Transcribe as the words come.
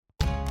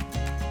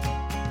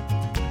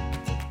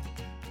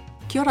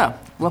Kia ora.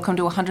 Welcome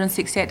to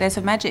 168 Days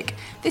of Magic.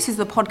 This is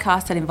the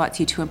podcast that invites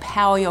you to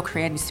empower your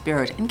creative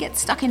spirit and get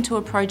stuck into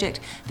a project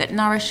that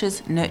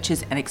nourishes,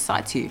 nurtures and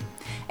excites you.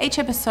 Each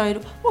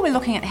episode, we'll be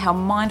looking at how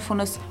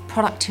mindfulness,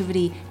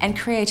 productivity and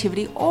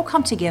creativity all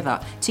come together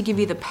to give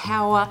you the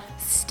power,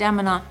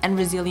 stamina and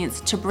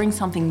resilience to bring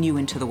something new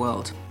into the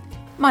world.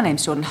 My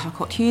name's Jordan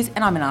Harcourt Hughes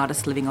and I'm an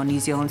artist living on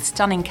New Zealand's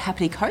stunning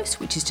Kapiti Coast,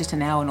 which is just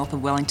an hour north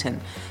of Wellington.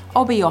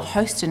 I'll be your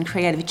host and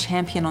creative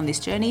champion on this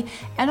journey,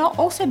 and I'll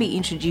also be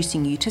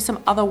introducing you to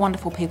some other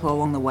wonderful people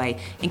along the way,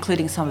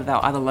 including some of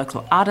our other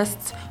local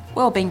artists,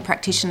 wellbeing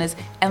practitioners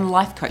and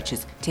life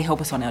coaches to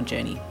help us on our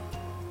journey.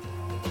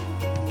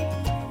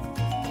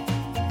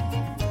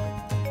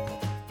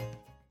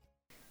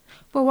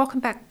 Well, welcome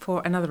back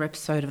for another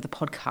episode of the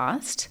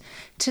podcast.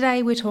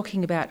 Today we're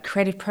talking about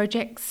creative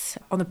projects.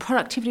 On the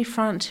productivity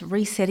front,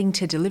 resetting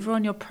to deliver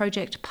on your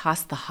project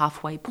past the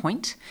halfway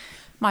point.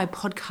 My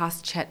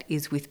podcast chat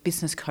is with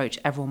business coach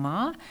Avril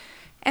Marr.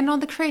 And on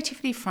the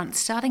creativity front,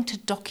 starting to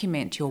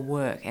document your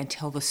work and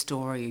tell the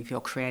story of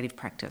your creative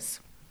practice.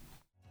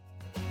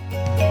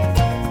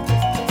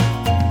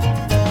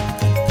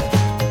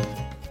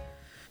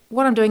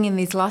 What I'm doing in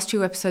these last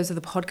few episodes of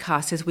the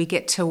podcast as we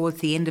get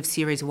towards the end of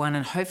series 1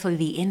 and hopefully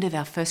the end of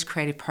our first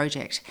creative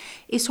project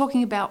is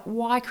talking about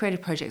why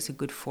creative projects are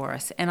good for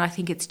us. And I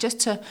think it's just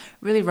to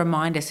really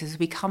remind us as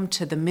we come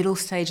to the middle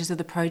stages of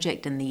the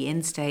project and the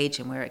end stage,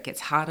 and where it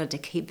gets harder to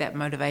keep that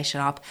motivation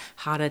up,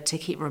 harder to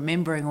keep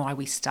remembering why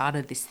we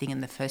started this thing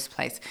in the first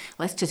place.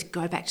 Let's just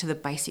go back to the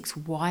basics.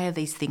 Why are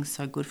these things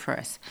so good for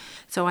us?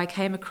 So I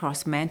came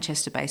across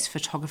Manchester-based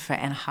photographer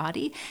Anna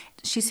Hardy.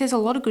 She says a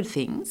lot of good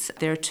things.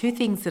 There are two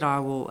things that I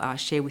will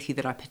share with you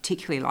that I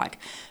particularly like.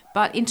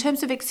 But in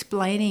terms of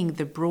explaining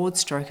the broad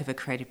stroke of a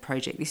creative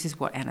project, this is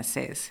what Anna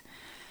says.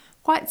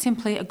 Quite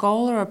simply, a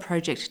goal or a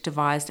project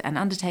devised and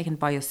undertaken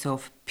by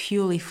yourself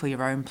purely for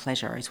your own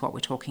pleasure is what we're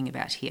talking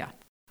about here.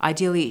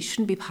 Ideally, it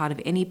shouldn't be part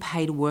of any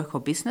paid work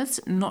or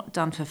business, not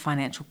done for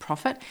financial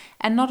profit,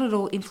 and not at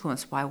all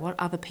influenced by what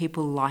other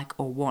people like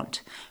or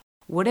want.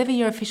 Whatever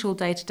your official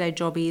day-to-day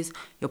job is,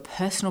 your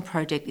personal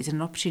project is an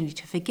opportunity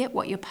to forget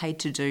what you're paid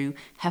to do,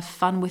 have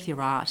fun with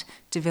your art,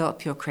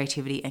 develop your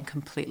creativity and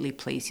completely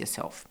please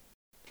yourself.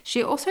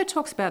 She also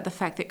talks about the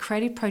fact that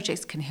creative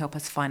projects can help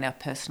us find our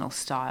personal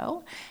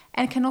style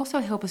and can also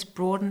help us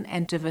broaden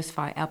and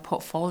diversify our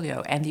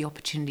portfolio and the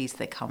opportunities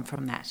that come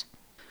from that.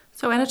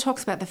 So Anna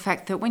talks about the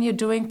fact that when you're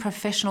doing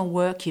professional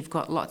work, you've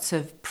got lots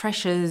of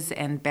pressures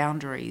and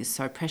boundaries.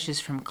 So pressures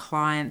from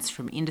clients,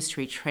 from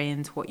industry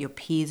trends, what your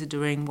peers are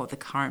doing, what the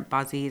current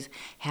buzz is,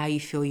 how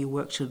you feel your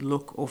work should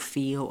look or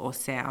feel or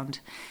sound.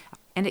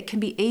 And it can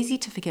be easy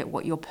to forget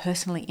what you're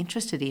personally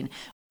interested in.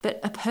 But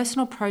a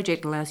personal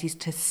project allows you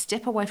to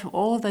step away from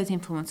all of those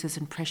influences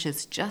and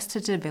pressures just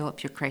to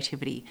develop your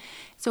creativity.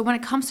 So when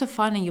it comes to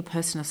finding your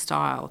personal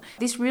style,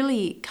 this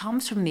really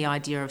comes from the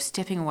idea of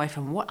stepping away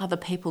from what other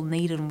people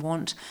need and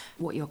want,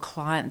 what your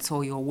clients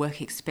or your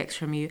work expects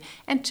from you,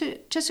 and to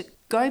just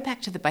go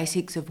back to the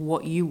basics of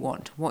what you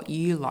want, what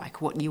you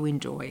like, what you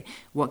enjoy,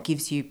 what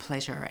gives you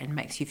pleasure and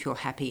makes you feel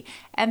happy.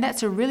 And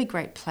that's a really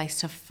great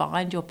place to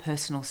find your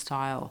personal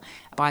style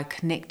by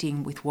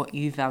connecting with what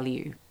you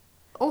value.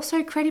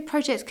 Also, creative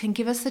projects can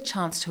give us the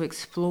chance to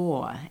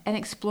explore, and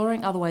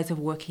exploring other ways of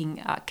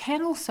working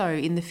can also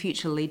in the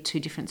future lead to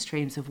different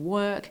streams of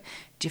work,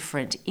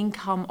 different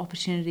income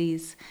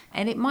opportunities,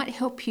 and it might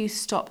help you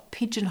stop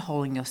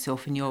pigeonholing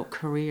yourself in your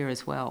career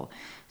as well.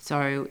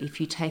 So if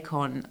you take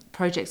on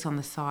projects on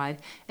the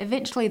side,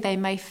 eventually they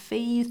may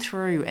feed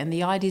through, and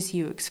the ideas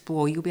you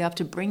explore, you'll be able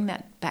to bring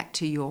that back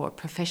to your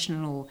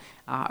professional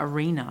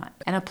arena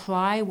and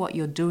apply what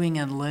you're doing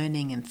and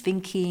learning and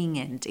thinking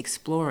and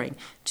exploring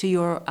to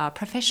your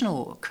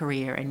professional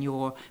career and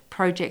your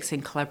projects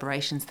and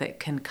collaborations that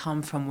can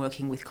come from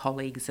working with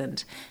colleagues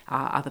and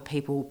other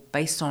people,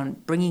 based on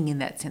bringing in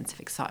that sense of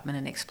excitement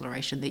and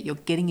exploration that you're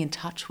getting in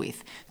touch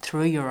with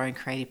through your own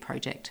creative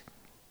project.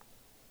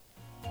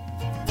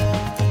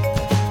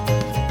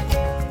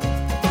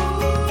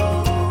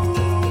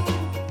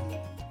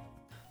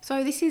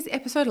 So this is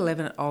episode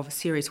 11 of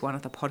series 1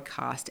 of the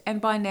podcast, and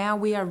by now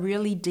we are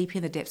really deep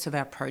in the depths of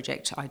our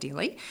project,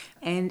 ideally,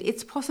 and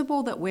it's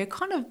possible that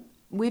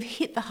we've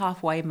hit the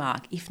halfway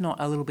mark, if not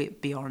a little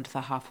bit beyond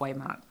the halfway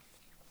mark.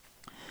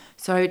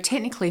 So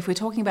technically, if we're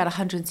talking about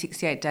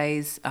 168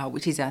 days,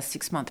 which is our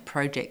 6-month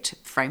project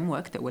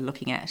framework that we're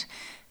looking at,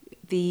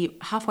 the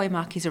halfway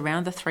mark is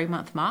around the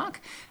 3-month mark,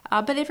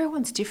 but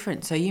everyone's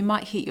different. So you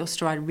might hit your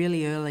stride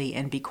really early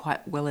and be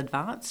quite well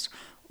advanced,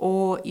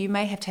 or you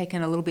may have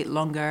taken a little bit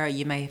longer,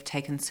 you may have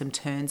taken some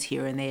turns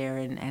here and there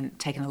and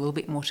taken a little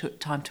bit more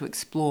time to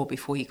explore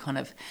before you kind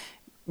of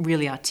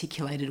really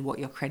articulated what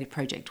your creative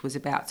project was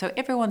about. So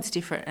everyone's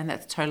different, and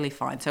that's totally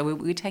fine. So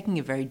we're taking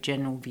a very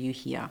general view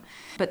here.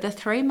 But the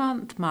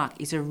 3-month mark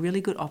is a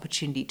really good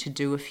opportunity to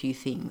do a few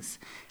things.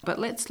 But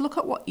let's look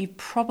at what you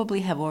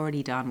probably have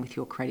already done with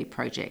your creative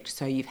project.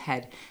 So you've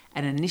had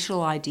an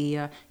initial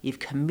idea, you've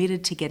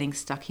committed to getting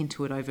stuck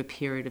into it over a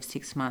period of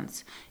 6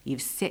 months,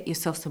 you've set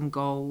yourself some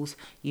goals,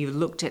 you've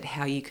looked at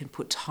how you can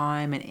put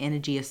time and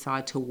energy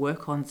aside to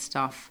work on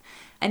stuff,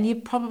 and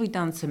you've probably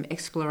done some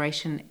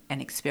exploration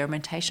and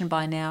experimentation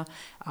by now.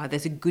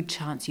 There's a good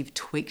chance you've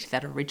tweaked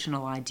that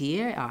original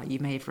idea. You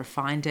may have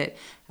refined it.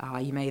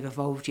 You may have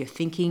evolved your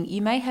thinking.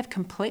 You may have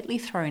completely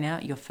thrown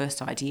out your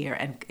first idea,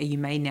 and you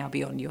may now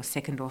be on your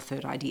second or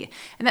third idea.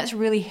 And that's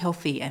really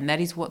healthy, and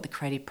that is what the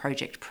creative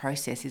project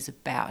process is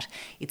about.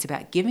 It's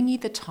about giving you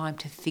the time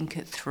to think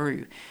it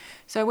through.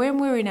 So when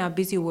we're in our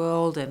busy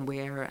world and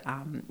we're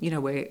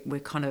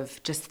kind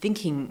of just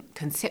thinking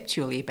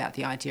conceptually about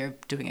the idea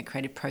of doing a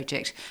creative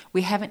project,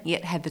 we haven't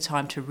yet had the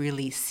time to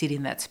really sit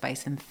in that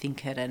space and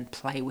think it and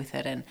play with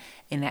it and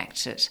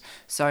enact it.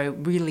 So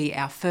really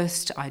our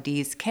first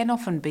ideas can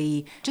often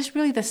be just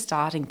really the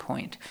starting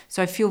point.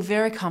 So feel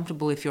very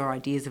comfortable if your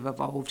ideas have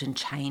evolved and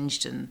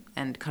changed and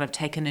kind of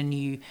taken a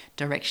new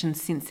direction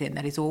since then.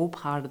 That is all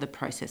part of the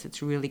process.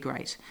 It's really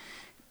great.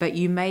 But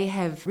you may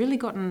have really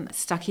gotten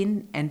stuck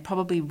in and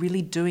probably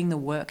really doing the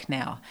work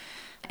now.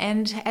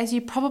 And as you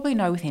probably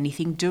know with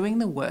anything, doing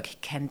the work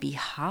can be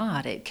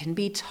hard. It can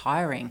be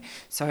tiring.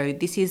 So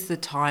this is the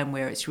time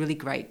where it's really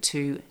great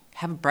to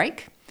have a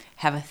break,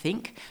 have a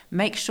think,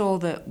 make sure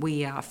that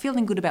we are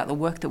feeling good about the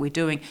work that we're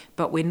doing,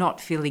 but we're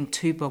not feeling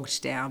too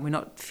bogged down. We're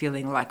not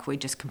feeling like we're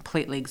just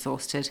completely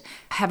exhausted.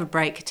 Have a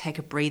break, take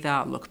a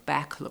breather, look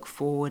back, look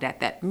forward. At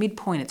that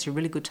midpoint, it's a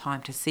really good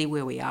time to see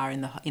where we are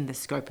in the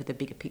scope of the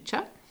bigger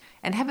picture.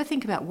 And have a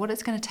think about what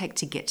it's going to take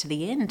to get to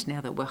the end now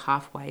that we're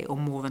halfway or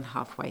more than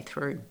halfway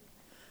through.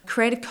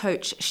 Creative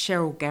coach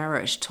Cheryl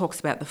Garrett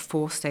talks about the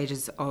 4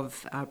 stages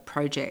of a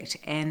project,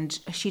 and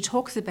she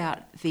talks about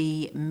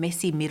the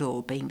messy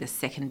middle being the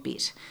second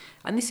bit.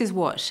 And this is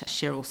what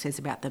Cheryl says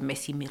about the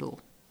messy middle.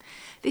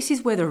 This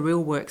is where the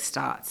real work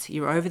starts.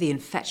 You're over the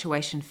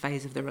infatuation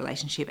phase of the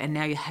relationship, and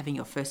now you're having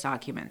your first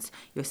arguments.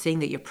 You're seeing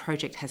that your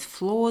project has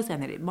flaws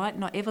and that it might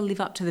not ever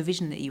live up to the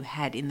vision that you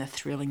had in the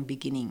thrilling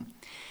beginning.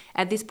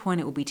 At this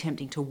point, it will be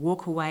tempting to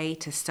walk away,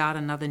 to start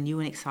another new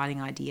and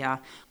exciting idea,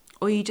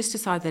 or you just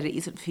decide that it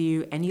isn't for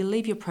you and you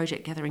leave your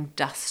project gathering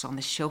dust on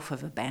the shelf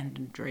of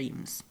abandoned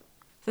dreams.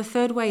 The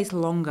third way is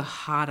longer,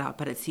 harder,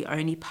 but it's the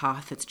only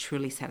path that's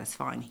truly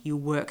satisfying. You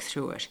work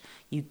through it,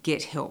 you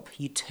get help,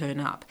 you turn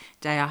up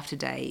day after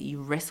day,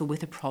 you wrestle with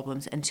the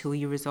problems until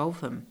you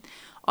resolve them.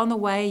 On the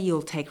way,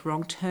 you'll take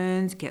wrong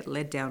turns, get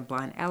led down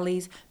blind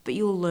alleys, but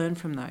you'll learn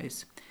from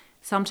those.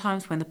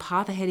 Sometimes when the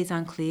path ahead is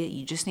unclear,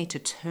 you just need to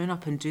turn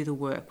up and do the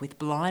work with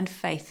blind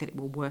faith that it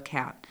will work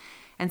out.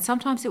 And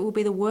sometimes it will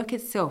be the work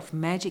itself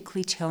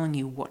magically telling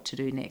you what to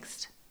do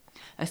next.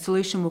 A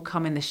solution will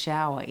come in the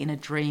shower, in a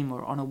dream,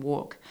 or on a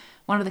walk.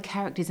 One of the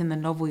characters in the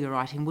novel you're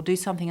writing will do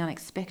something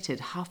unexpected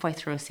halfway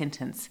through a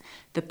sentence.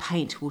 The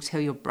paint will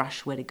tell your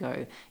brush where to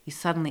go. You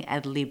suddenly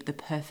ad-lib the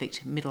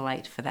perfect middle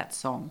 8 for that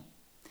song.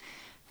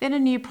 Then a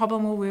new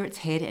problem will rear its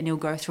head and you'll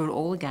go through it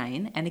all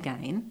again and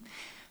again.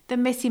 The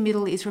messy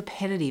middle is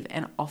repetitive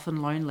and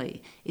often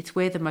lonely. It's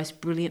where the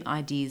most brilliant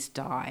ideas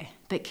die.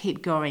 But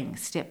keep going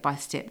step by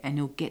step and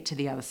you'll get to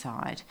the other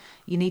side.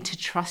 You need to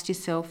trust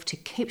yourself, to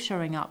keep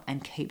showing up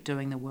and keep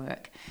doing the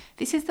work.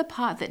 This is the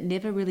part that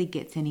never really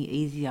gets any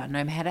easier,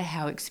 no matter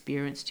how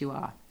experienced you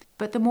are.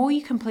 But the more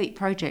you complete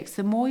projects,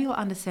 the more you'll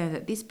understand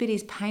that this bit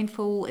is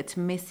painful, it's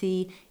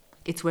messy,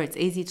 it's where it's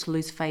easy to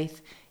lose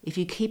faith. If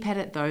you keep at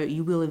it though,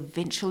 you will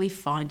eventually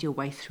find your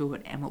way through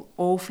it and will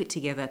all fit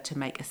together to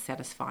make a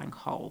satisfying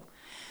whole.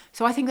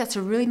 So I think that's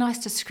a really nice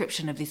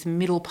description of this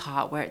middle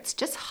part where it's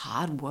just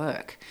hard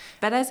work.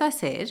 But as I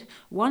said,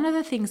 one of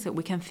the things that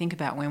we can think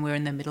about when we're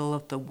in the middle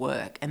of the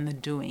work and the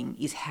doing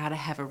is how to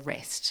have a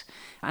rest.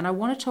 And I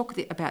want to talk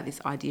about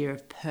this idea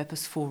of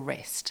purposeful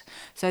rest.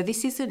 So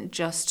this isn't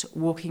just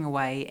walking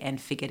away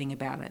and forgetting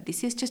about it.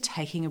 This is just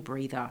taking a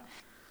breather.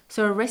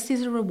 So a rest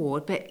is a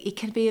reward, but it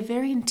can be a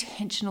very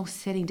intentional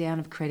setting down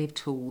of creative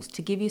tools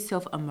to give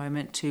yourself a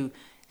moment to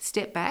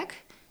step back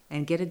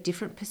and get a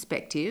different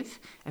perspective,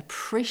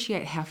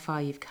 appreciate how far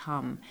you've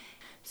come.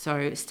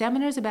 So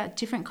stamina is about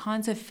different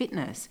kinds of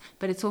fitness,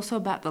 but it's also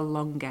about the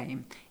long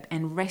game.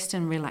 And rest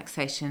and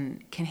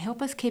relaxation can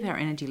help us keep our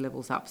energy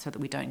levels up so that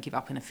we don't give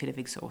up in a fit of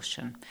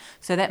exhaustion.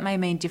 So that may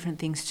mean different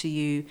things to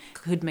you.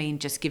 Could mean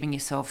just giving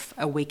yourself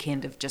a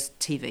weekend of just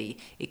TV.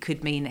 It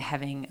could mean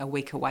having a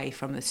week away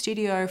from the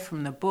studio,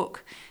 from the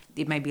book.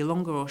 It may be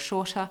longer or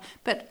shorter,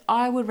 but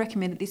I would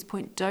recommend at this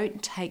point,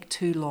 don't take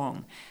too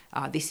long.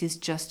 This is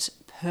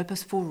just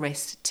purposeful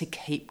rest to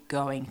keep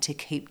going, to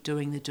keep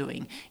doing the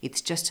doing.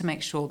 It's just to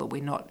make sure that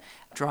we're not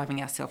driving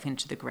ourselves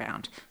into the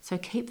ground. So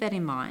keep that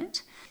in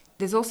mind.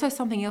 There's also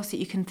something else that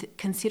you can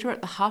consider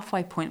at the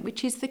halfway point,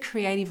 which is the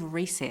creative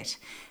reset.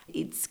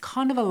 It's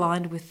kind of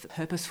aligned with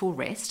purposeful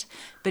rest,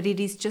 but it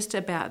is just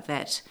about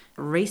that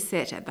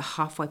reset at the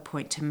halfway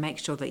point to make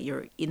sure that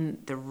you're in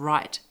the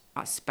right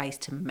space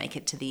to make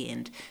it to the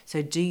end.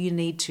 So do you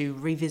need to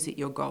revisit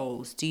your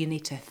goals? Do you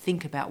need to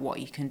think about what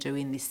you can do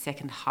in this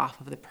second half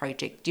of the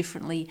project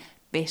differently,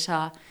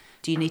 better?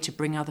 Do you need to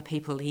bring other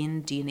people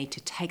in? Do you need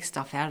to take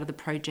stuff out of the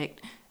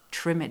project?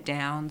 trim it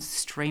down,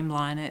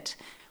 streamline it?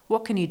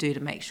 What can you do to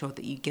make sure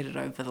that you get it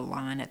over the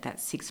line at that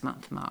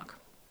 6-month mark?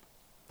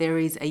 There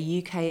is a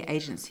UK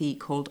agency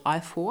called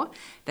i4.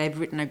 They've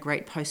written a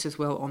great post as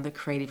well on the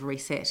creative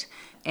reset.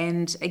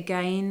 And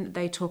again,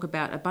 they talk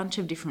about a bunch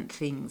of different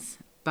things.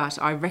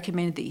 But I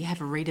recommend that you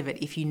have a read of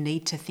it if you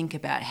need to think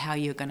about how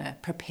you're going to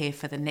prepare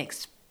for the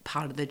next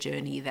part of the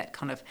journey,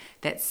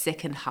 that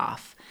second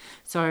half.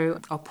 So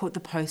I'll put the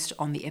post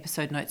on the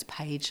episode notes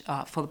page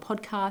for the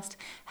podcast.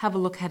 Have a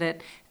look at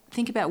it.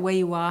 Think about where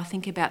you are.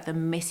 Think about the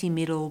messy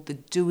middle, the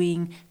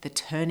doing, the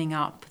turning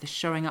up, the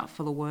showing up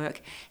for the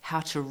work, how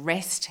to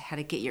rest, how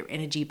to get your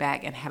energy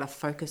back, and how to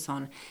focus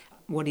on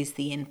what is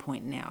the end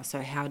point now.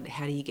 So how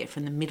do you get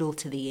from the middle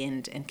to the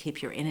end and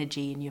keep your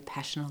energy and your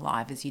passion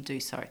alive as you do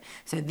so?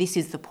 So this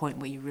is the point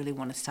where you really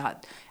want to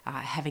start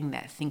having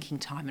that thinking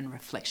time and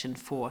reflection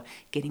for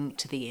getting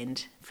to the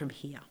end from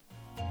here.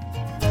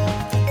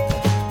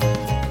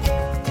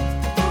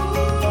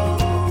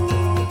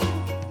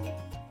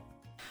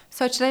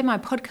 So today my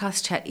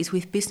podcast chat is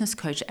with business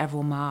coach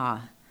Avril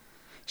Marr.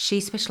 She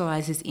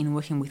specialises in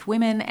working with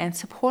women and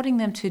supporting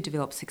them to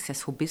develop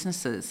successful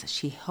businesses.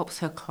 She helps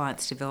her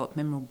clients develop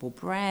memorable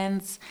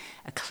brands,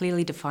 a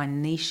clearly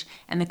defined niche,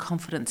 and the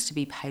confidence to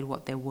be paid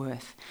what they're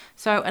worth.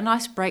 So a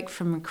nice break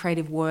from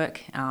creative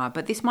work,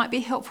 but this might be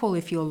helpful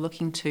if you're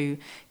looking to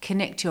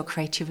connect your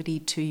creativity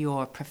to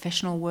your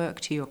professional work,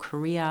 to your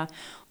career,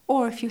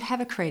 or if you have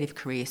a creative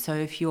career. So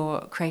if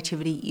your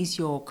creativity is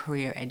your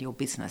career and your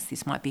business,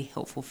 this might be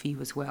helpful for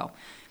you as well.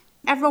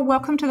 Avril,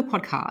 welcome to the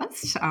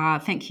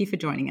podcast. Thank you for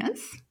joining us.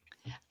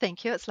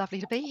 Thank you. It's lovely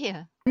to be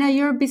here. Now,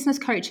 you're a business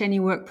coach and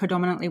you work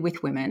predominantly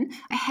with women.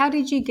 How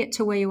did you get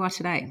to where you are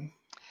today?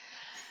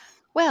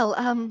 Well,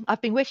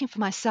 I've been working for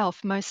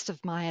myself most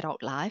of my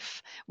adult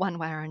life, one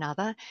way or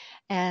another.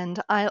 And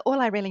all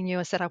I really knew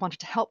is that I wanted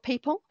to help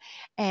people.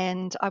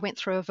 And I went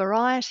through a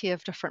variety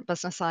of different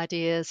business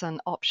ideas and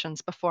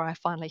options before I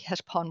finally hit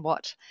upon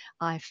what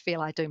I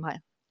feel I do my,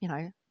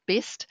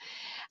 best.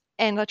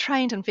 And I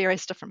trained in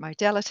various different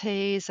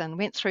modalities and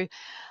went through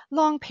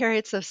long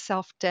periods of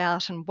self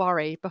doubt and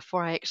worry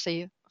before I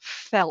actually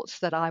felt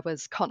that I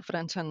was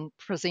confident in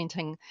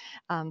presenting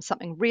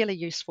something really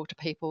useful to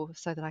people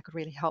so that I could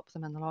really help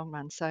them in the long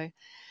run. So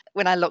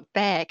when I look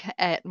back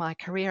at my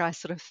career, I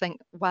sort of think,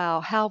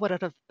 wow, how would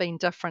it have been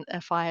different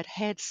if I had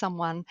had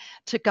someone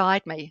to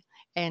guide me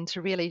and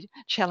to really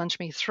challenge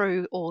me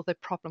through all the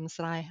problems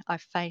that I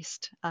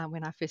faced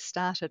when I first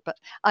started. But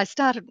I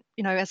started,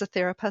 as a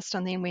therapist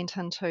and then went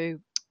into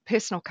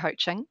personal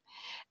coaching.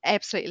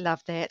 Absolutely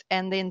loved that.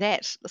 And then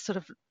that sort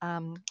of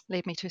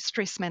led me to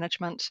stress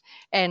management.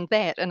 And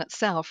that in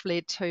itself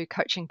led to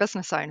coaching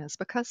business owners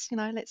because,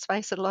 let's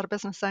face it, a lot of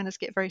business owners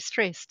get very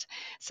stressed.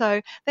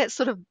 So that's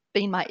sort of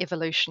been my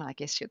evolution, I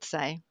guess you'd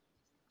say.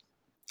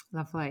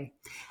 Lovely.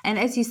 And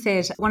as you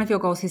said, one of your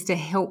goals is to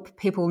help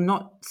people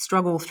not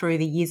struggle through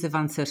the years of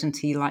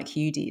uncertainty like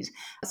you did.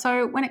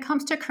 So when it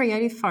comes to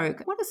creative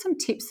folk, what are some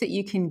tips that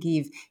you can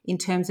give in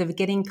terms of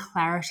getting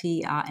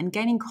clarity and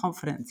gaining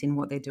confidence in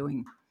what they're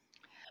doing?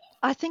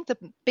 I think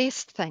the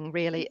best thing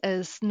really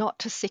is not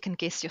to second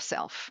guess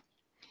yourself.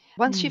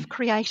 Once you've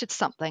created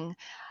something,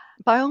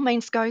 by all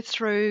means go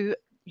through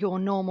your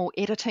normal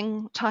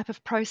editing type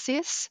of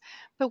process.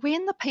 But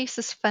when the piece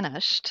is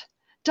finished,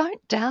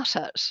 don't doubt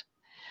it.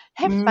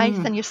 Have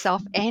faith in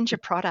yourself and your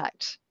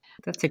product.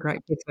 That's a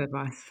great piece of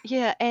advice.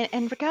 Yeah,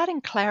 and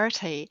regarding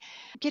clarity,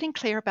 getting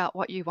clear about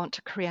what you want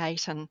to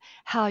create and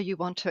how you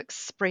want to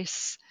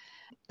express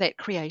that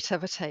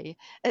creativity,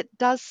 it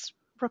does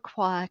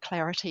require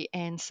clarity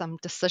and some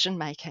decision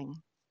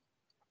making.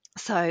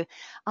 So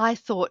I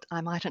thought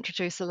I might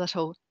introduce a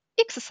little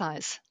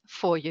exercise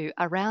for you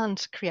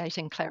around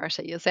creating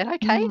clarity. Is that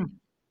okay?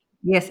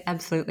 Yes,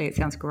 absolutely. It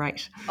sounds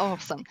great.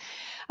 Awesome.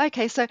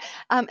 Okay, so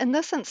in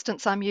this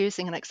instance, I'm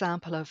using an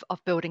example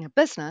of building a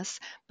business,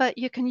 but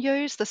you can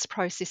use this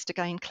process to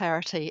gain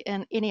clarity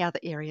in any other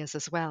areas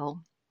as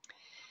well.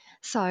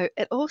 So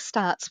it all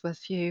starts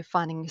with you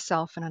finding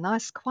yourself in a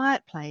nice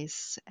quiet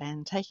place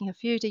and taking a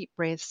few deep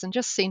breaths and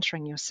just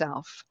centering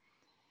yourself.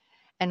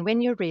 And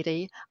when you're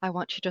ready, I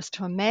want you just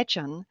to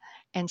imagine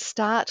and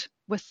start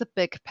with the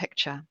big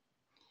picture.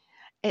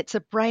 It's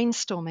a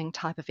brainstorming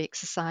type of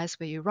exercise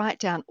where you write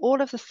down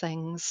all of the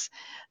things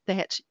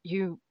that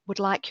you would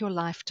like your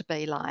life to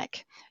be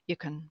like. You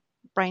can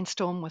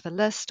brainstorm with a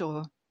list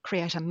or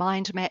create a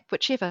mind map,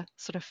 whichever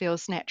sort of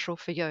feels natural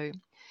for you.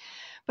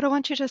 But I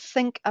want you to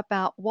think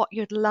about what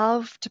you'd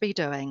love to be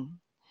doing,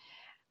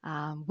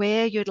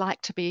 where you'd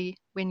like to be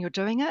when you're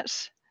doing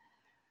it,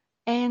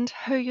 and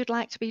who you'd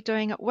like to be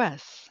doing it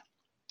with.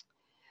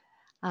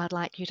 I'd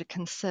like you to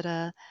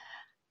consider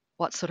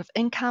what sort of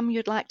income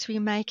you'd like to be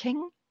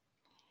making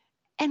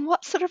and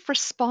what sort of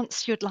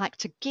response you'd like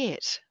to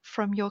get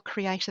from your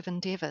creative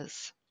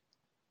endeavours.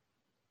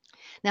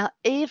 Now,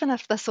 even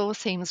if this all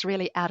seems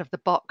really out of the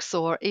box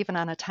or even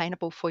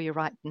unattainable for you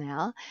right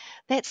now,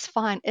 that's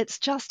fine. It's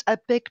just a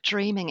big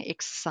dreaming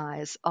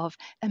exercise of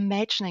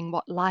imagining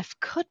what life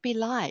could be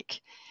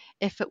like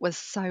if it was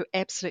so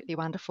absolutely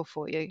wonderful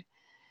for you.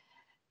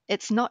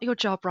 It's not your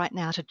job right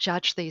now to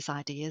judge these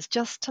ideas,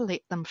 just to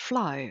let them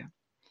flow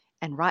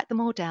and write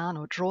them all down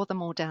or draw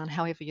them all down,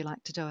 however you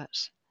like to do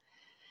it.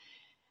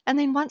 And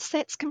then once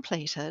that's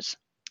completed,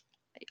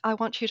 I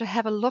want you to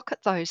have a look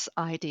at those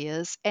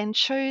ideas and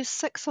choose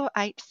 6 or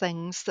 8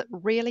 things that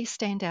really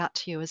stand out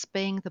to you as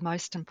being the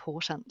most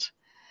important,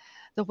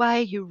 the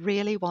way you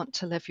really want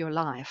to live your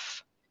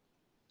life.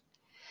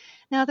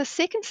 Now, the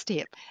second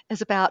step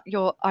is about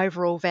your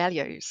overall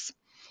values.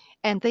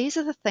 And these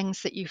are the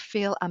things that you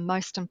feel are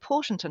most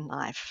important in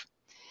life.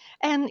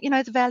 And,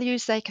 the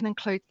values, they can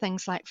include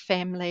things like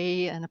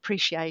family and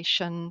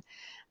appreciation,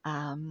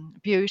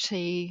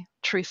 beauty,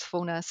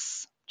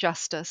 truthfulness,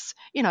 justice,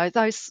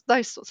 those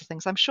sorts of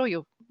things. I'm sure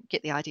you'll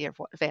get the idea of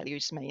what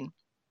values mean.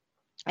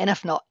 And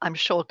if not, I'm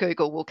sure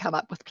Google will come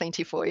up with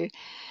plenty for you.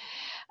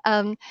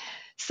 Um,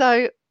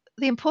 so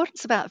the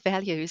importance about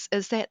values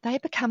is that they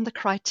become the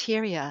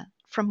criteria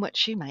from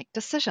which you make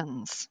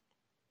decisions.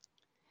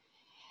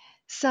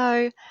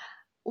 So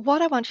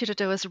what I want you to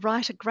do is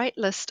write a great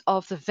list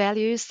of the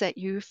values that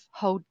you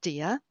hold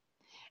dear,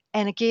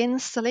 and again,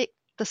 select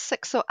the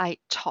 6 or 8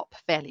 top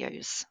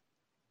values.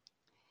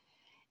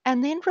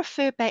 And then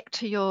refer back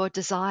to your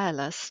desire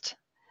list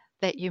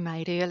that you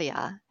made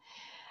earlier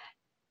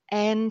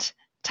and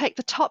take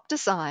the top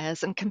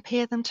desires and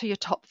compare them to your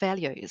top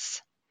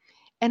values.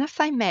 And if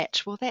they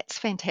match, well, that's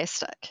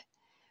fantastic.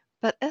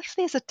 But if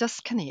there's a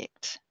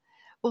disconnect,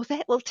 well,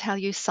 that will tell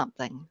you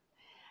something.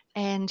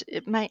 And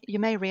you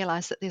may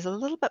realize that there's a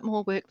little bit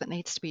more work that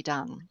needs to be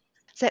done.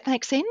 Does that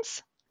make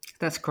sense?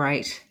 That's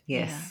great.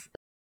 Yeah. Yes.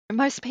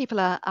 Most people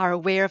are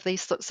aware of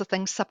these sorts of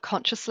things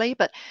subconsciously,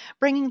 but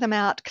bringing them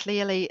out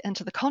clearly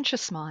into the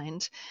conscious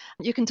mind,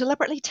 you can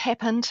deliberately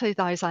tap into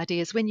those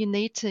ideas when you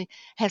need to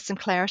have some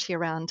clarity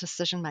around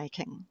decision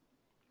making.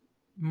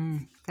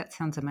 That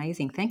sounds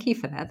amazing. Thank you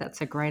for that.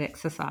 That's a great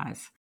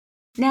exercise.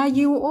 Now,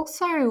 you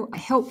also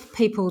help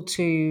people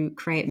to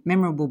create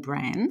memorable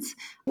brands.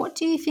 What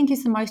do you think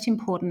is the most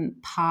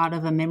important part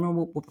of a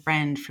memorable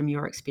brand from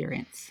your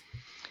experience?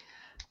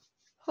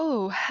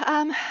 Oh,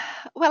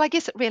 well, I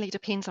guess it really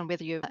depends on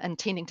whether you're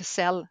intending to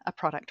sell a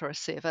product or a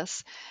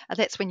service.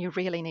 That's when you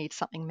really need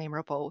something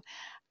memorable.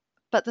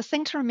 But the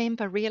thing to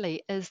remember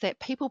really is that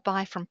people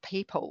buy from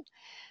people.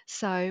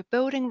 So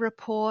building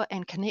rapport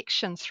and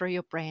connection through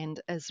your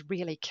brand is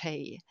really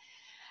key.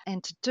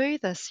 And to do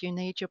this, you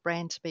need your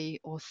brand to be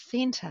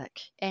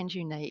authentic and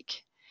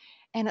unique.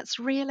 And it's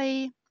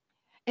really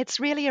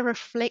a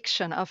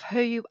reflection of who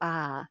you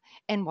are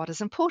and what is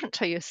important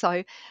to you.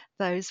 So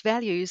those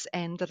values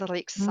and the little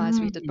exercise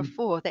we did Mm,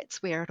 before,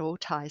 that's where it all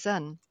ties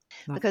in.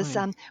 Because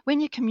lovely.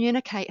 when you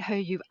communicate who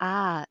you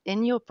are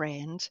in your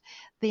brand,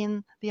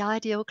 then the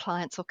ideal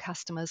clients or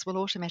customers will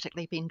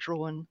automatically be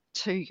drawn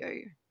to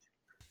you.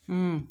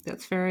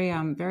 That's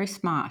very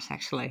smart,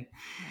 actually.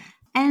 Yeah.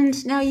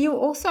 And now you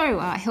also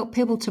help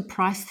people to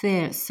price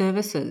their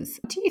services.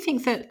 Do you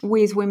think that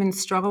we as women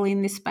struggle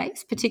in this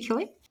space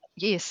particularly?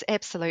 Yes,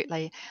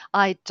 absolutely.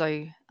 I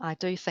do. I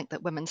do think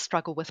that women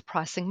struggle with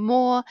pricing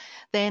more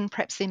than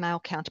perhaps their male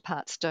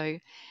counterparts do.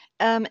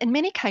 In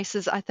many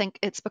cases, I think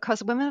it's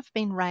because women have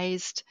been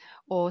raised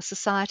or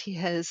society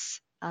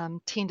has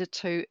tended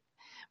to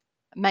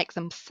make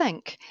them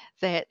think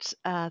that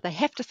they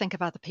have to think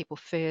of other people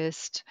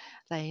first,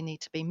 they need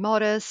to be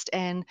modest,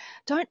 and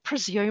don't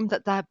presume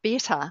that they're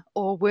better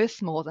or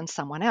worth more than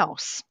someone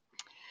else.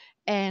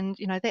 And,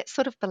 that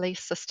sort of belief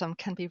system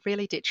can be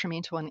really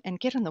detrimental and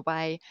get in the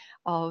way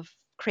of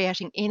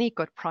creating any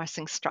good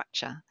pricing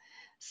structure.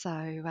 So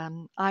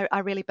I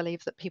really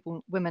believe that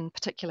women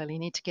particularly,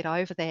 need to get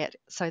over that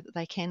so that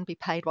they can be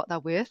paid what they're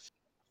worth.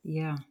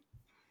 Yeah.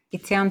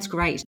 It sounds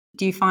great.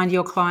 Do you find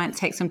your clients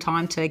take some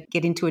time to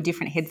get into a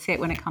different headset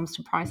when it comes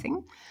to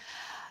pricing?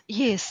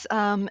 Yes,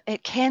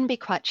 it can be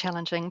quite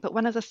challenging, but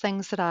one of the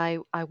things that I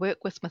work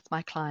with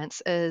my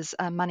clients is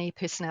a money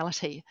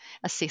personality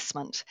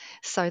assessment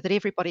so that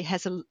everybody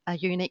has a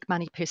unique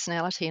money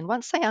personality. And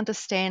once they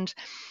understand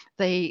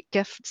the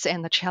gifts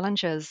and the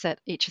challenges that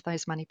each of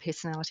those money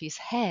personalities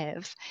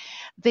have,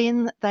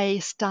 then they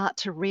start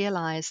to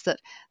realize that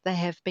they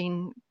have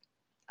been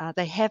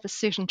they have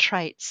certain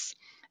traits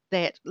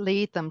that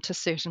lead them to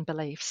certain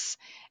beliefs.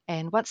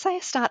 And once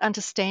they start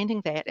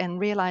understanding that and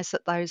realize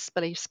that those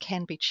beliefs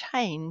can be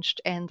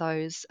changed and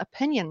those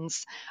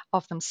opinions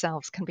of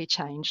themselves can be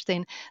changed,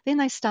 then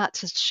they start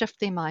to shift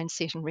their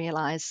mindset and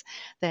realize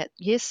that,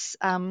 yes,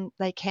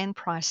 they can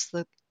price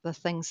the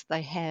things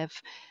they have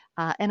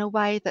in a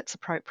way that's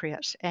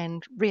appropriate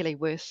and really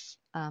worth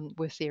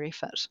their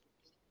effort.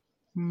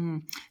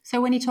 So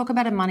when you talk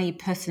about a money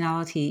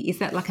personality, is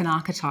that like an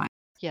archetype?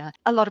 Yeah,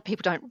 a lot of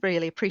people don't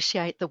really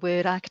appreciate the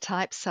word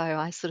archetype, so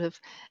I sort of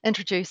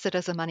introduce it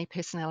as a money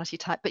personality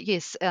type. But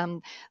yes,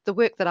 the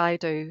work that I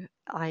do,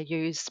 I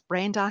use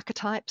brand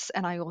archetypes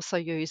and I also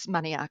use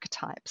money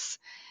archetypes.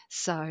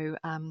 So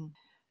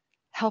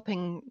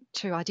helping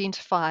to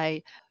identify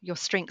your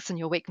strengths and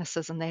your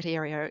weaknesses in that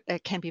area,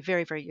 it can be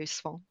very, very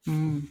useful.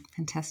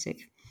 Fantastic.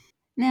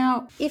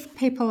 Now, if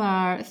people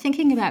are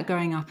thinking about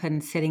going up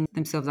and setting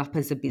themselves up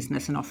as a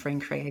business and offering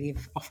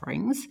creative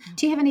offerings,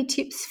 do you have any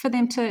tips for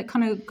them to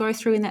kind of go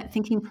through in that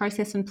thinking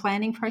process and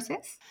planning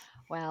process?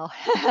 Well,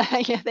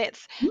 yeah,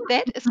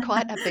 that is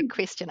quite a big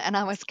question, and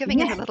I was giving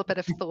it a Yeah. little bit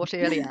of thought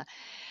earlier.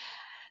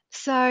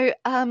 So,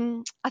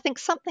 I think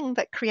something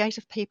that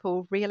creative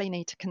people really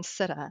need to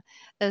consider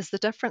is the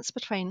difference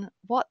between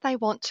what they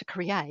want to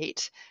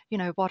create,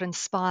 what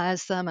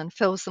inspires them and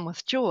fills them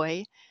with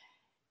joy,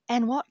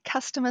 and what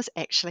customers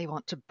actually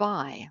want to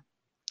buy.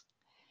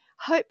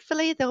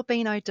 Hopefully, there'll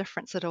be no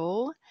difference at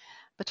all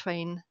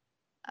between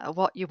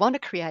what you want to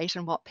create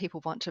and what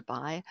people want to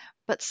buy,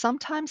 but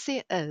sometimes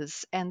there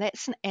is, and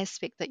that's an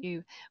aspect that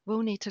you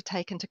will need to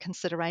take into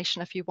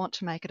consideration if you want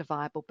to make it a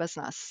viable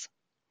business.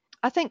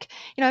 I think,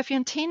 if you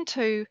intend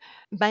to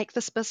make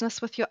this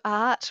business with your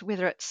art,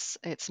 whether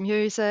it's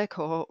music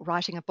or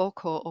writing a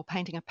book or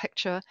painting a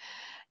picture,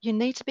 you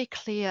need to be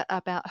clear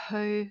about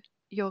who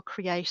you're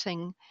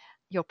creating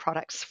your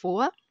products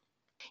for.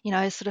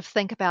 Sort of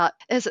think about,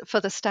 is it for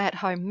the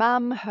stay-at-home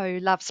mum who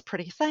loves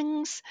pretty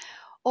things,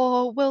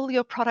 or will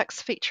your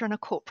products feature in a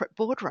corporate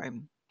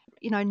boardroom?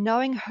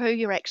 Knowing who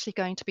you're actually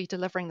going to be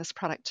delivering this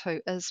product to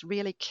is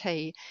really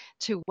key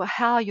to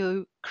how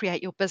you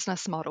create your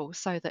business model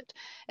so that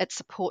it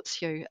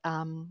supports you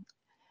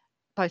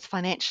both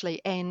financially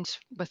and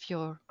with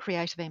your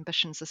creative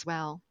ambitions as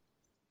well.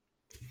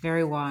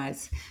 Very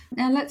wise.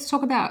 Now let's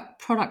talk about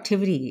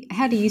productivity.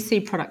 How do you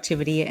see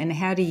productivity, and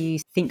how do you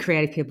think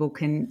creative people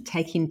can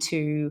take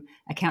into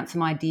account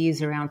some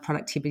ideas around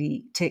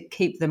productivity to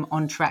keep them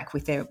on track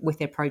with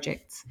their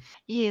projects?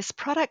 Yes,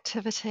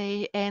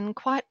 productivity, and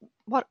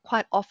what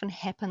quite often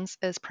happens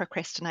is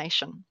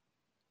procrastination.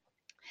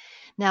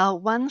 Now,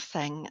 one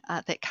thing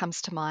that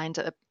comes to mind,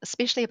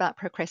 especially about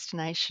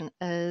procrastination,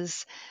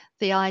 is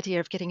the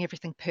idea of getting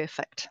everything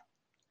perfect.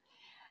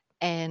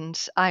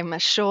 And I'm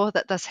sure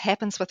that this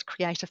happens with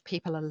creative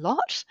people a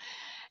lot.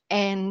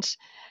 And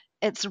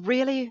it's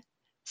really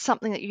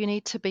something that you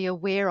need to be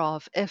aware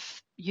of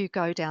if you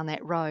go down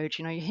that road.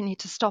 You need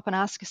to stop and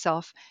ask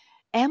yourself,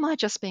 am I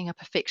just being a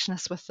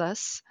perfectionist with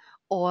this?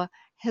 Or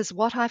is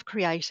what I've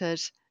created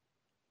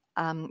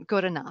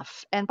good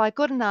enough? And by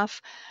good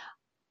enough,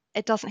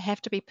 it doesn't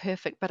have to be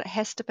perfect, but it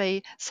has to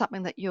be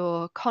something that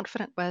you're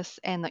confident with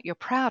and that you're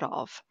proud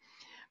of.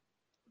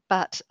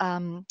 But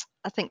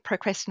I think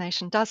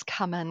procrastination does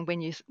come in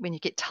when you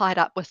get tied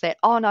up with that.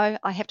 Oh no,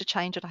 I have to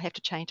change it. I have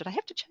to change it. I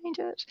have to change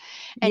it,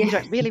 and you Yeah.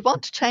 don't really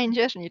want to change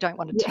it, and you don't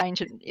want to Yeah.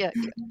 change it. Yeah,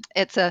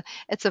 it's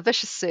a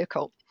vicious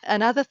circle.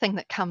 Another thing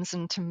that comes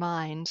into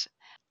mind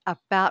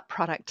about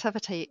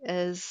productivity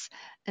is,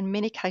 in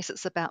many cases,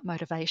 it's about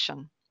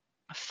motivation.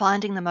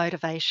 Finding the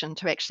motivation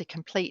to actually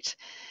complete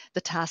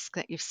the task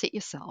that you've set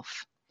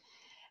yourself.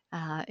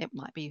 It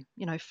might be,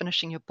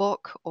 finishing your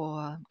book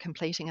or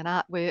completing an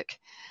artwork.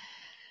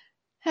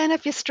 And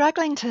if you're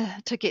struggling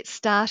to get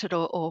started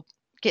or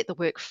get the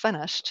work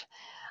finished,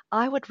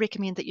 I would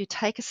recommend that you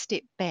take a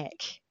step back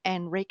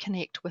and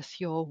reconnect with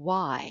your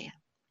why.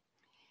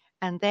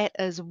 And that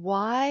is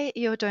why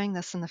you're doing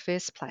this in the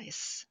first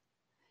place.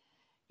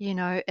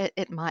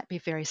 It might be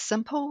very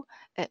simple.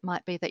 It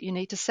might be that you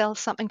need to sell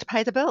something to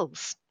pay the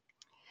bills.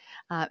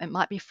 It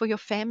might be for your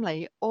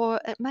family,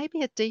 or it may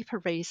be a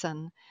deeper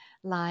reason,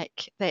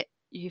 like that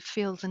you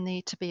feel the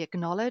need to be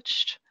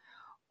acknowledged,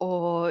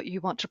 or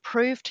you want to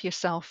prove to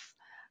yourself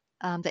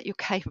that you're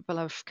capable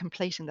of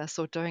completing this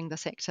or doing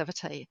this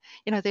activity.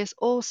 There's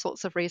all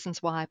sorts of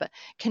reasons why, but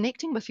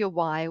connecting with your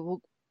why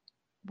will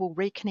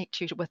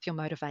reconnect you with your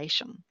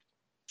motivation.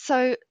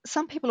 So,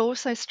 some people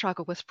also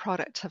struggle with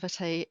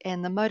productivity,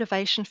 and the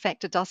motivation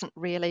factor doesn't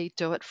really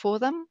do it for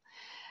them.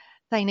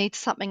 They need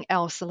something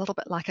else, a little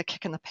bit like a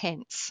kick in the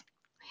pants.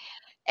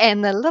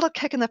 And the little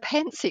kick in the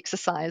pants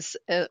exercise,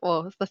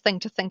 or the thing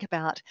to think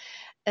about,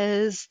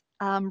 is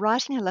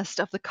writing a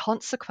list of the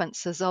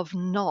consequences of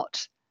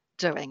not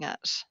doing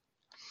it.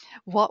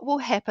 What will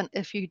happen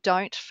if you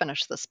don't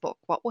finish this book?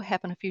 What will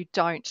happen if you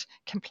don't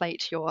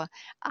complete your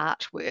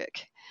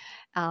artwork?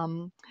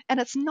 And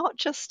it's not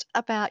just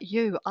about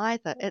you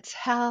either, it's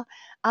how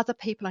other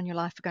people in your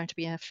life are going to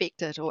be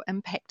affected or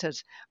impacted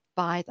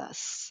by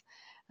this.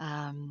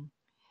 Um,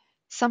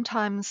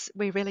 Sometimes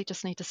we really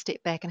just need to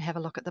step back and have a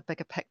look at the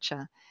bigger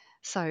picture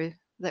so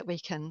that we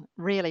can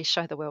really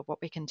show the world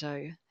what we can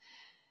do.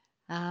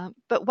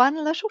 But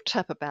one little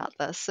tip about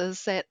this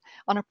is that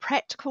on a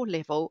practical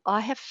level, I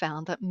have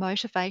found that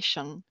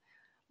motivation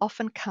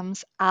often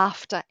comes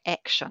after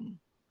action.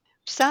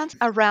 Sounds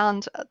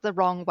around the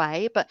wrong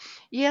way, but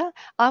yeah,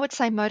 I would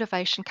say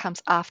motivation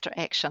comes after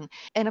action.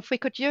 And if we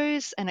could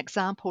use an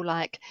example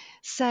like,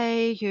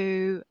 say,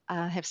 you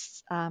have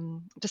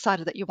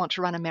decided that you want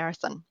to run a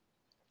marathon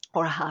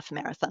or a half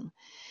marathon,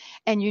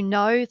 and you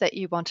know that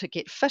you want to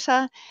get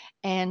fitter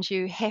and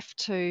you have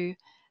to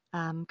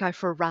go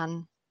for a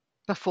run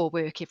before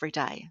work every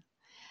day.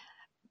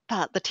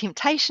 But the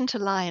temptation to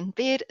lie in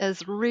bed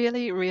is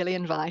really, really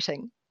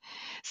inviting.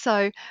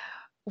 So,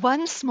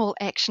 one small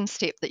action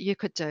step that you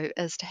could do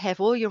is to have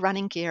all your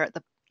running gear at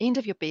the end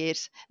of your bed,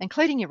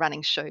 including your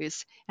running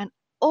shoes, and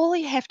all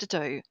you have to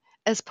do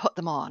is put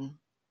them on.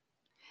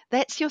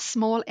 That's your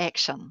small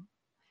action,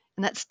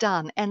 and that's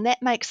done, and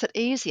that makes it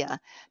easier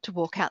to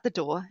walk out the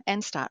door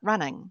and start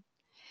running.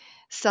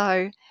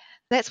 So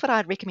that's what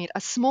I'd recommend,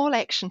 a small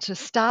action to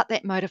start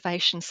that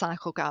motivation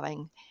cycle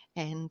going,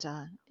 and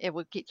it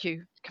will get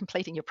you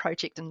completing your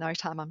project in no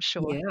time, I'm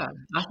sure. Yeah,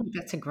 I think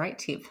that's a great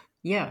tip.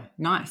 Yeah,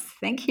 nice.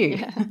 Thank you.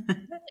 Yeah,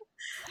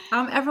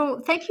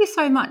 Avril, thank you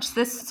so much.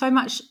 There's so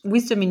much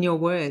wisdom in your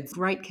words.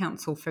 Great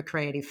counsel for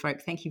creative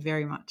folk. Thank you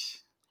very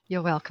much.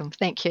 you're welcome.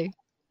 Thank you.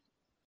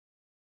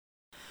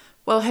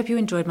 Well, I hope you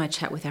enjoyed my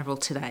chat with Avril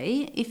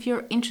today. If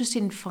you're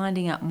interested in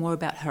finding out more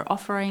about her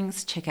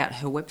offerings, check out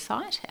her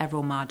website,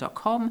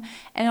 avrilmar.com,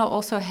 and I'll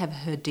also have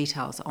her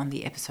details on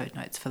the episode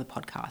notes for the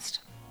podcast.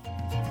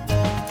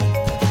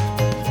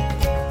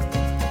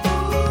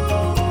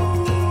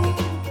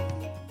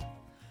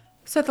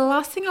 So the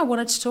last thing I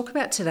wanted to talk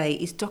about today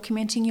is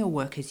documenting your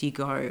work as you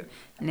go.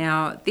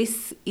 Now,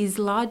 this is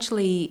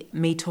largely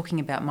me talking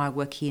about my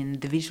work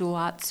in the visual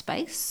art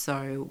space,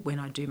 so when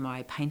I do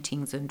my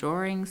paintings and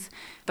drawings,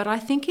 but I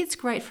think it's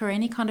great for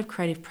any kind of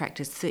creative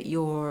practice that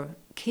you're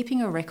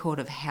keeping a record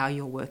of how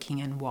you're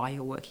working and why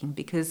you're working,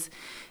 because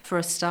for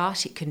a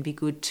start it can be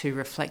good to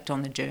reflect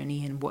on the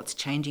journey and what's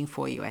changing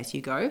for you as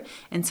you go,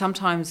 and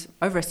sometimes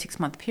over a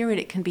 6-month period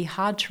it can be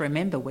hard to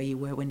remember where you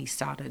were when you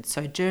started.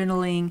 So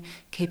journaling,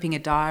 keeping a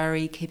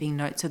diary, keeping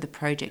notes of the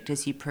project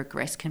as you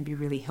progress can be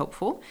really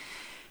helpful.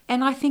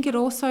 And I think it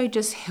also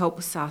just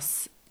helps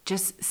us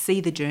just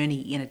see the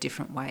journey in a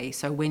different way.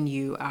 So when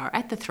you are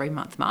at the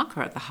 3-month mark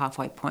or at the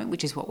halfway point,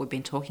 which is what we've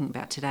been talking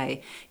about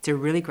today, it's a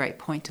really great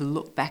point to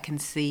look back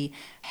and see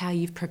how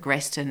you've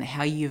progressed and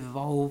how you've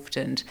evolved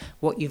and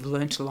what you've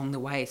learnt along the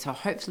way. So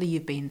hopefully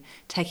you've been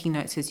taking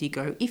notes as you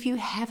go. If you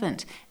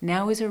haven't,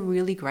 now is a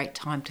really great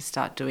time to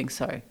start doing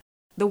so.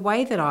 The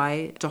way that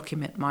I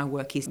document my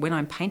work is when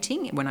I'm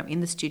painting, when I'm in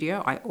the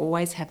studio, I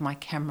always have my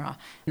camera.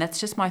 And that's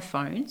just my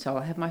phone, so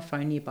I'll have my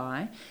phone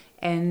nearby.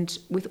 And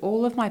with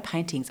all of my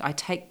paintings, I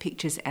take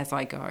pictures as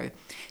I go.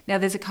 Now,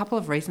 there's a couple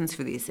of reasons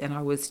for this, and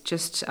I was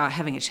just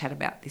having a chat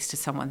about this to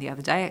someone the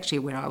other day, actually,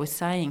 where I was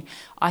saying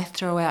I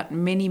throw out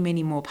many,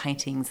 many more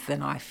paintings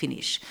than I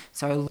finish.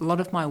 So a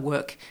lot of my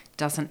work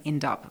doesn't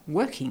end up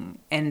working.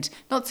 And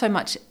not so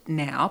much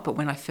now, but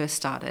when I first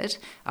started,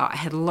 I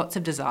had lots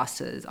of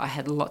disasters. I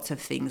had lots of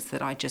things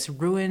that I just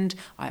ruined.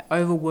 I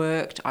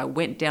overworked. I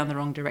went down the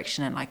wrong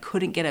direction and I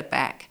couldn't get it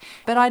back.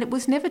 But I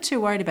was never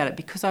too worried about it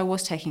because I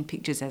was taking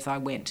pictures as I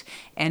went.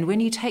 And when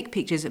you take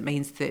pictures, it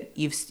means that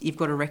you've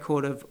got a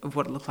record of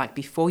what it looked like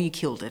before you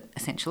killed it,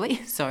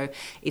 essentially. So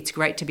it's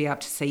great to be able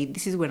to see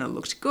this is when it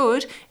looked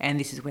good and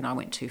this is when I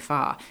went too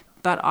far.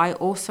 But I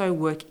also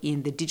work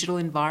in the digital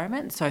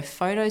environment, so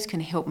photos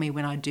can help me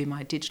when I do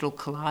my digital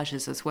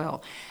collages as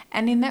well.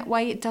 And in that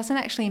way, it doesn't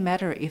actually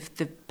matter if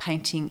the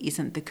painting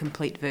isn't the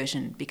complete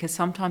version, because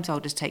sometimes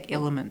I'll just take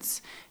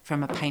elements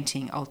from a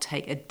painting. I'll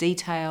take a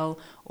detail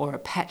or a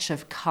patch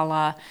of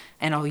colour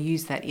and I'll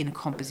use that in a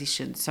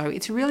composition. So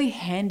it's really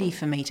handy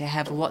for me to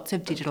have lots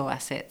of digital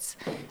assets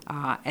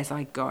as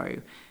I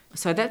go.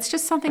 So that's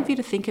just something for you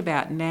to think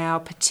about now,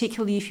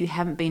 particularly if you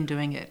haven't been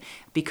doing it.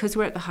 Because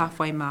we're at the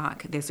halfway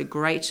mark, there's a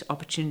great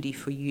opportunity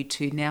for you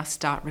to now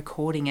start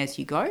recording as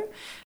you go.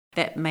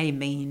 That may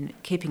mean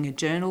keeping a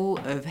journal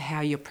of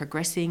how you're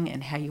progressing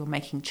and how you're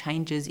making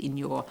changes in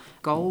your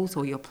goals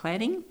or your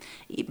planning.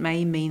 It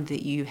may mean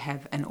that you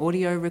have an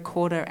audio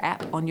recorder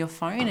app on your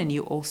phone and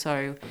you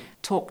also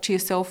talk to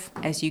yourself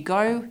as you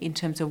go in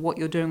terms of what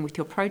you're doing with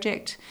your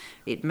project.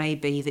 It may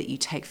be that you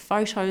take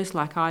photos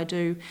like I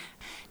do.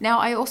 Now,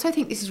 I also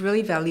think this is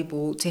really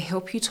valuable to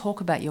help you talk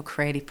about your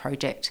creative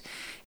project.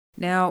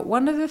 Now,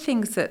 one of the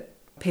things that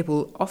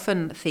people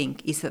often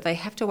think is that they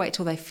have to wait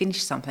till they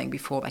finish something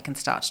before they can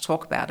start to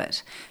talk about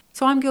it.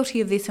 So I'm guilty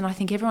of this, and I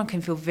think everyone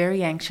can feel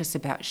very anxious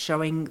about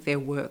showing their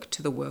work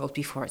to the world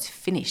before it's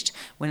finished,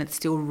 when it's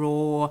still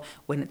raw,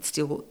 when it's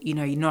still,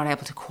 you're not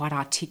able to quite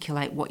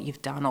articulate what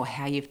you've done or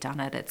how you've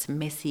done it. It's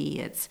messy,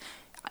 it's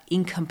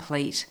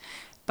incomplete.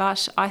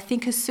 But I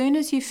think as soon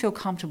as you feel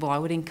comfortable, I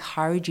would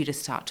encourage you to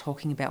start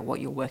talking about what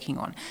you're working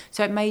on.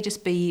 So it may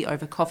just be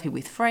over coffee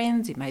with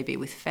friends, it may be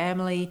with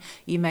family.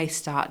 You may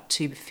start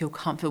to feel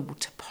comfortable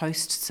to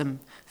post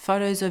some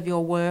photos of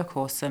your work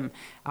or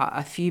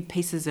a few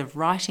pieces of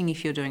writing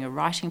if you're doing a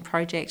writing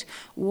project.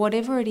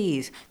 Whatever it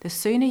is, the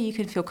sooner you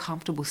can feel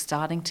comfortable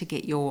starting to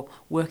get your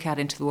work out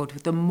into the world,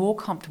 the more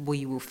comfortable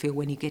you will feel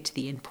when you get to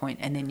the end point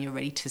and then you're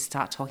ready to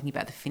start talking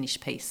about the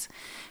finished piece.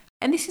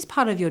 And this is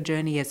part of your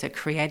journey as a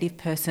creative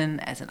person,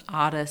 as an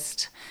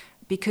artist,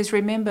 because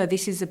remember,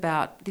 this is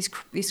about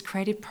this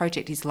creative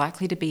project is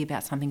likely to be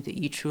about something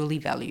that you truly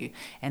value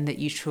and that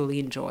you truly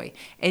enjoy.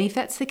 And if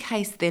that's the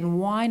case, then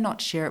why not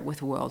share it with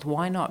the world?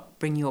 Why not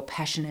bring your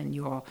passion and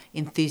your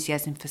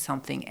enthusiasm for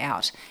something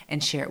out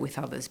and share it with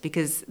others?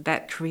 Because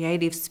that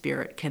creative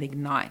spirit can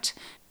ignite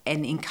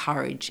and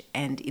encourage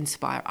and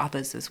inspire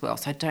others as well.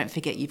 So don't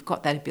forget, you've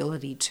got that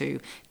ability to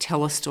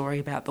tell a story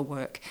about the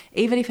work.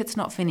 Even if it's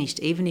not finished,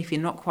 even if you're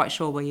not quite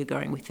sure where you're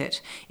going with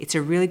it, it's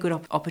a really good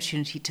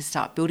opportunity to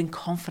start building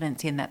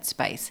confidence in that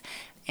space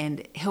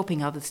and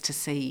helping others to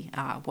see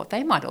what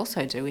they might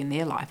also do in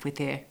their life with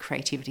their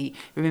creativity.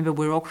 Remember,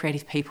 we're all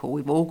creative people.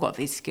 We've all got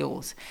these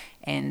skills,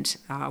 and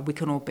we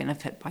can all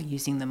benefit by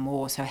using them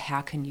more. So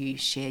how can you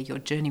share your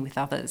journey with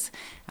others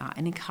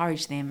and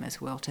encourage them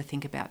as well to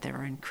think about their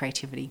own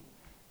creativity?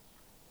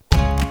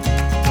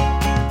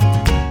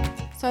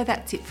 So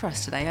that's it for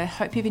us today. I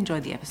hope you've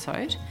enjoyed the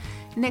episode.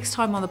 Next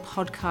time on the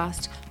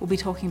podcast, we'll be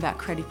talking about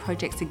creative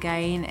projects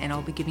again, and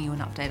I'll be giving you an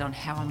update on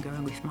how I'm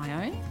going with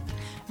my own.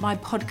 My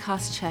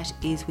podcast chat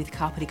is with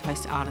Kapiti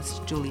Coast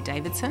artist Julie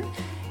Davidson,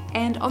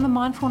 and on the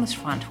mindfulness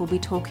front, we'll be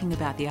talking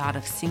about the art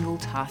of single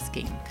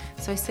tasking.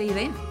 So see you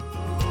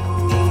then.